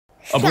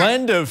A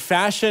blend of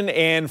fashion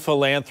and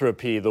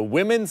philanthropy, the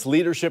Women's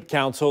Leadership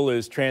Council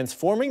is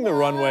transforming the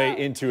runway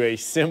into a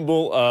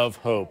symbol of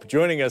hope.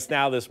 Joining us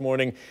now this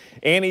morning,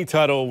 Annie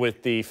Tuttle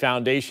with the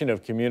Foundation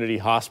of Community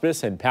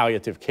Hospice and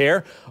Palliative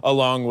Care,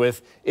 along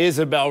with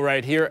Isabel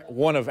right here,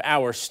 one of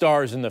our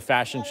stars in the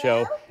fashion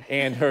show,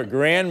 and her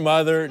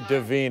grandmother,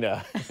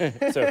 Davina.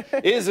 So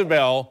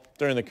Isabel,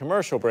 during the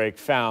commercial break,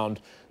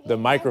 found the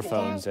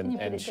microphones,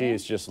 and she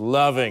is just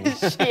loving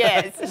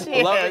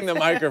loving the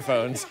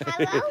microphones.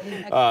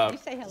 Hello?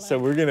 So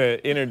we're going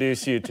to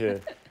introduce you to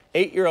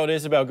 8-year-old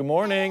Isabel. Good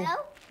morning.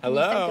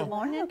 Hello. Good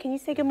morning. Can you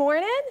say good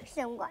morning?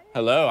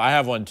 Hello. I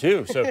have one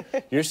too. So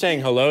you're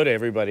saying hello to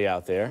everybody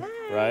out there,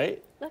 hi.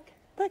 Right?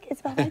 Look,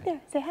 Isabel right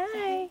there. Say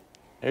hi.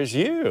 There's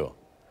you.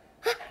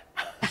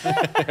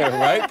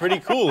 Right? Pretty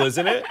cool,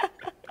 isn't it?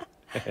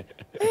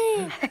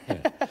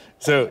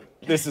 So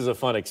this is a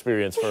fun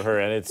experience for her,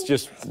 and it's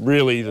just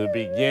really the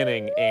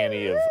beginning,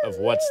 Annie, of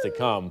what's to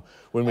come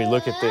when we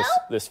look at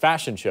this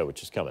fashion show,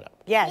 which is coming up.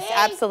 Yes,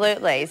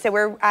 absolutely. So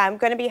we're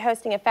going to be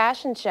hosting a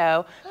fashion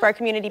show for our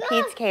community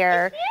peds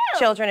care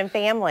children and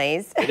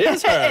families. It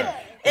is her.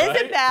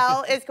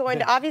 Isabel is going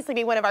to obviously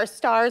be one of our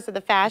stars of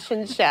the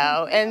fashion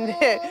show, and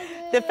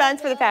the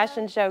funds for the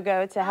fashion show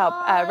go to help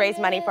raise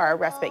money for our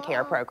respite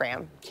care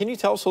program. Can you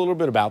tell us a little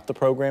bit about the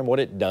program, what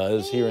it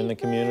does here in the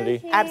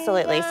community?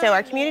 Absolutely. So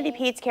our community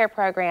peds care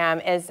program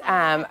is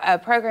a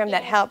program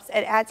that helps,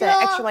 it adds an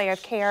extra layer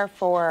of care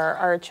for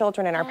our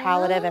children in our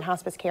palliative and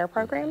hospice care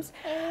programs.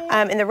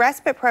 And the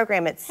respite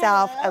program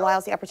itself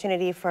allows the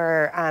opportunity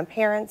for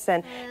parents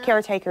and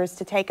caretakers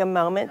to take a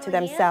moment to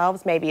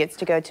themselves. Maybe it's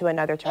to go to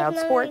another child's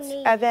sports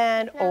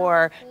event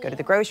or go to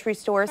the grocery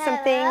store, some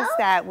things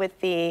that with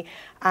the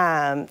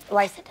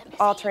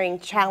life-altering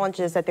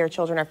challenges that their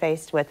children are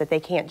faced with that they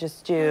can't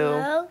just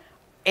do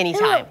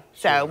anytime.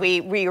 So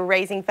we are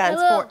raising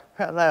funds for...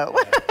 Hello.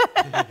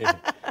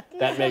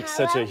 That makes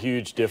such a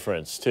huge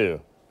difference, too.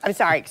 I'm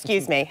sorry,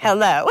 excuse me.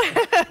 Hello.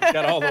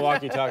 Got all the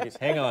walkie-talkies.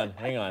 Hang on,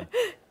 hang on.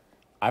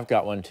 I've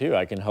got one, too.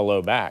 I can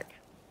hello back.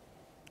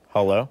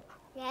 Hello?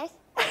 Yes.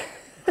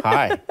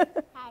 Hi.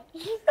 Hi.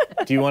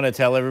 Do you want to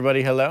tell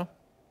everybody hello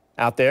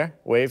out there?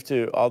 Wave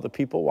to all the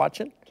people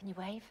watching. Can you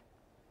wave?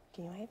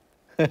 Can you wave?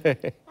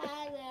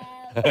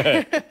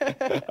 Hello.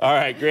 All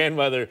right,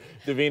 grandmother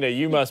Davina,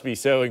 you must be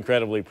so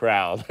incredibly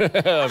proud.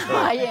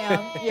 I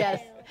am,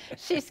 yes.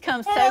 She's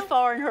come so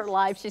far in her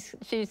life.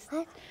 She's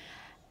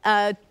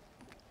met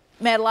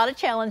a lot of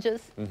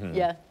challenges,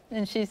 yeah.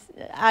 And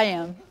I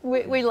am.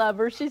 We love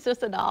her. She's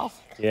just a doll.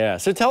 Yeah.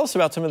 So tell us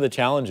about some of the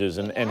challenges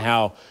and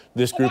how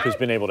this group has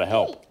been able to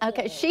help.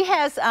 Okay. She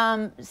has.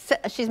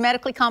 She's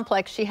medically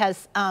complex. She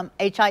has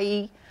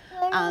HIE,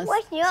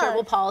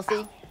 cerebral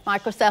palsy,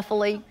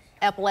 microcephaly,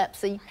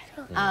 epilepsy,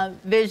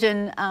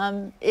 vision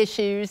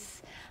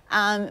issues,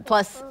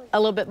 plus a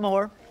little bit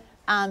more.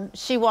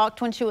 She walked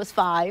when she was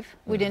 5.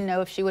 We didn't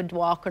know if she would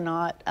walk or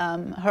not.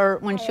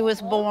 When she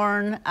was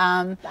born,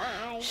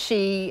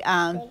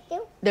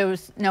 there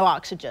was no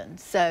oxygen,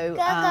 so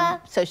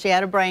so she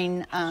had a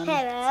brain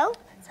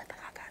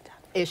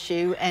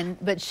issue,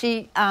 but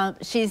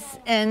she's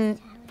in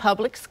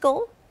public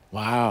school.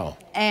 Wow.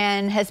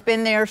 And has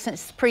been there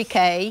since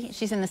pre-K.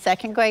 She's in the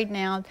 2nd grade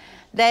now.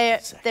 Their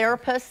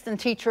therapists and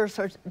teachers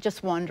are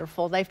just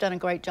wonderful. They've done a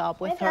great job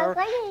with her.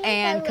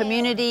 And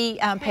community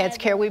peds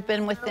care, we've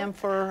been with them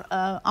for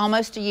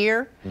almost a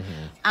year.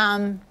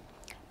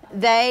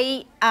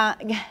 They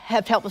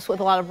have helped us with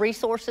a lot of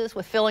resources,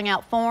 with filling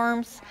out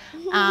forms,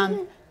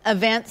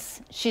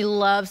 events. She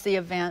loves the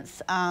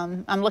events.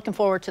 I'm looking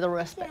forward to the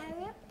respite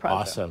program.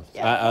 Awesome.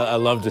 Yeah. I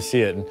love to see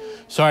it. And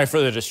sorry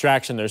for the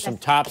distraction. There's some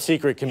top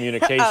secret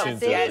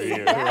communications over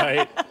here,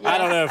 right? I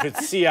don't know if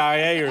it's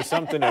CIA or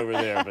something over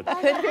there, but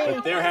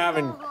they're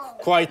having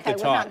quite the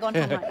talk. We're not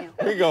going home right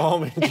now. We go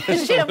home and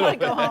just She doesn't want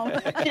to go home.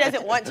 She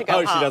doesn't want to go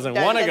home. Oh, she doesn't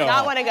want to go home. Does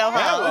not want to go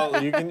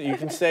home. Yeah, well, you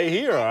can stay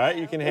here, all right?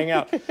 You can hang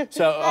out.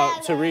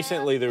 So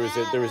recently there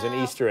was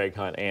an Easter egg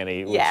hunt,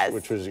 Annie,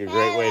 which was a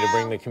great way to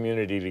bring the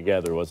community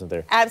together, wasn't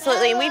there?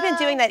 Absolutely. And we've been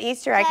doing that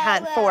Easter egg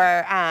hunt for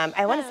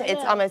I want to say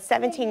it's almost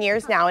 17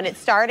 years now, and it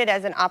started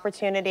as an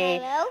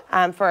opportunity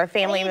for a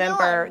family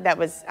member that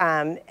was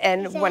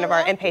in one of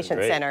our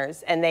inpatient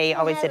centers, and they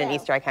always did an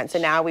Easter egg hunt. So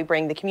now we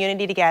bring the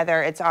community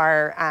together. It's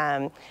our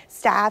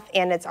staff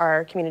and it's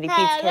our community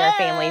peds care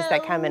families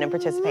that come in and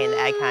participate in the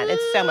egg hunt.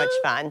 It's so much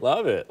fun.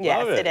 Love it. Yes,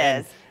 love it. It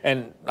is.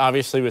 And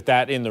obviously with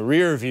that in the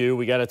rear view,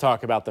 we got to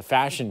talk about the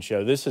fashion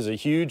show. This is a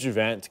huge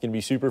event. It's going to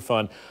be super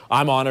fun.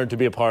 I'm honored to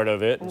be a part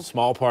of it, a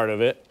small part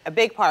of it. A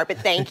big part, but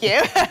thank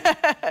you.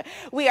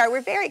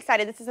 We're very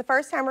excited. This is the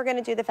first time we're going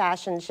to do the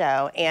fashion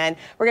show, and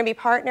we're going to be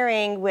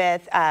partnering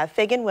with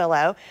Fig and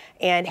Willow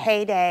and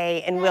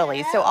Heyday and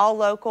Willie's. So all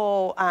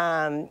local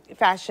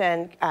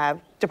fashion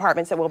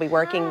departments that we'll be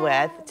working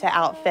with to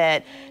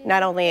outfit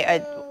not only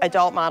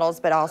adult models,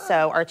 but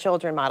also our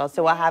children models.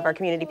 So we'll have our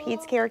community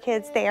peds care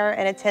kids there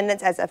in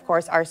attendance as, of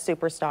course, our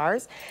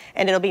superstars.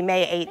 And it'll be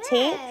May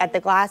 18th at the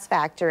Glass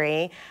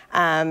Factory.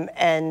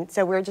 And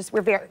so we're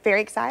very,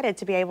 very excited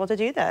to be able to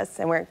do this.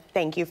 And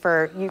thank you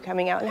for you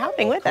coming out and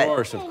helping with it.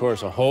 Of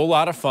course, a whole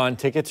lot of fun.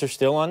 Tickets are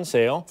still on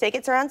sale.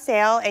 Tickets are on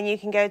sale, and you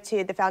can go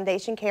to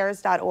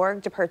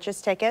thefoundationcares.org to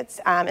purchase tickets,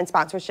 and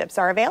sponsorships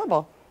are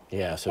available.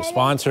 Yeah, so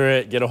sponsor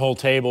it, get a whole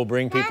table,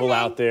 bring people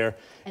out there.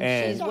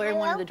 And she's wearing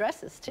one of the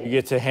dresses, too. You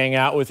get to hang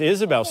out with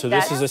Isabel. So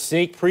this is a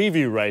sneak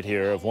preview right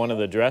here of one of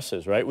the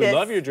dresses, right? We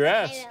love your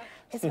dress.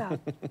 Isabel,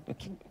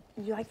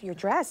 you like your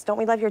dress? Don't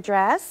we love your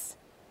dress?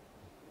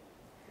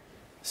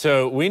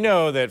 So we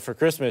know that for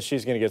Christmas,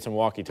 she's going to get some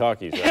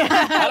walkie-talkies. Right?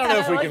 I don't know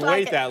if we can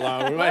wait that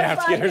long. We might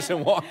have to get her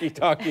some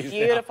walkie-talkies.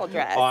 Beautiful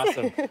dress.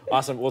 Awesome.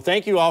 Awesome. Well,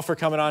 thank you all for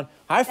coming on.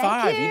 High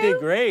five. You did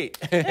great.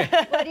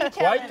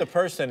 Quite the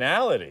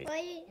personality. All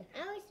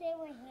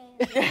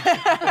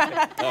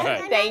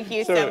right. Thank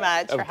you so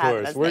much for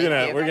having us.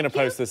 We're gonna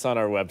post this on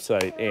our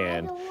website,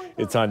 and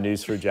it's on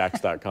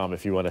newsforjax.com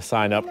if you want to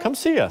sign up. Come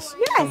see us.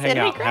 Yes, come hang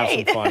it'd out, be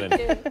great. have some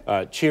fun,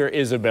 and cheer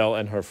Isabel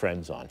and her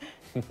friends on.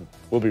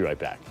 We'll be right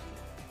back.